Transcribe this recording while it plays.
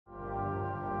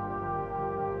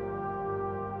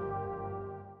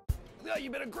out.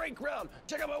 You've been a great crowd.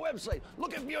 Check out my website.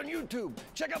 Look at me on YouTube.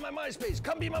 Check out my MySpace.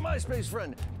 Come be my MySpace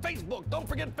friend. Facebook. Don't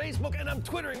forget Facebook. And I'm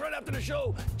Twittering right after the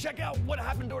show. Check out what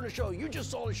happened during the show. You just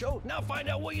saw the show. Now find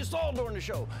out what you saw during the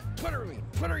show. Twitter me.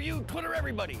 Twitter you. Twitter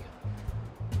everybody.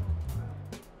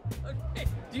 Okay.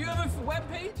 Do you have a web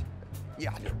page?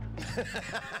 Yeah, I do.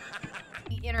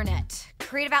 The internet,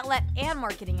 creative outlet and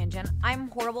marketing engine. I'm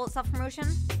horrible at self-promotion,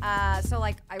 so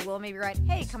like I will maybe write,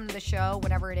 hey, come to the show,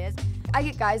 whatever it is. I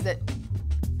get guys that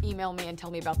email me and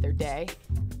tell me about their day,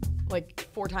 like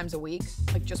 4 times a week,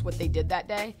 like just what they did that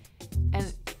day.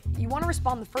 And you want to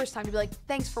respond the first time to be like,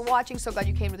 thanks for watching, so glad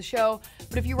you came to the show.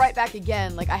 But if you write back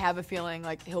again, like I have a feeling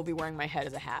like he'll be wearing my head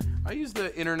as a hat. I use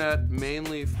the internet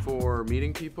mainly for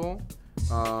meeting people,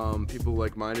 people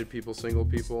like-minded people, single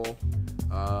people,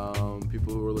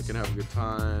 people who are looking to have a good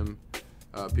time,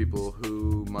 people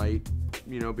who might,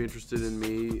 be interested in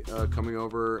me coming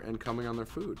over and coming on their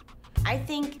food. I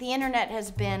think the internet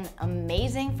has been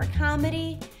amazing for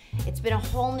comedy. It's been a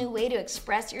whole new way to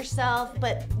express yourself,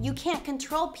 but you can't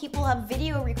control people have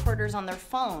video recorders on their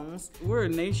phones. We're a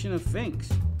nation of finks,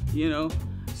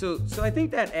 So I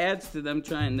think that adds to them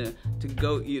trying to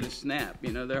goat you to snap.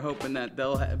 They're hoping that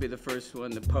they'll be the first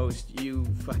one to post you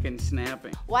fucking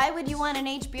snapping. Why would you want an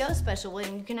HBO special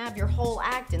when you can have your whole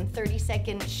act in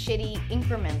 30-second shitty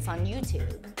increments on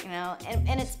YouTube?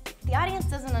 And it's the audience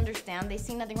doesn't understand. They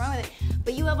see nothing wrong with it.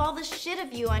 But you have all this shit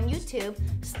of you on YouTube,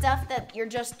 stuff that you're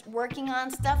just working on,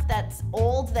 stuff that's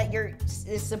old that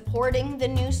is supporting the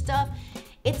new stuff.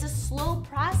 It's a slow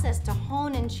process to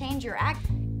hone and change your act.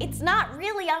 It's not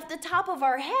really off the top of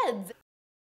our heads.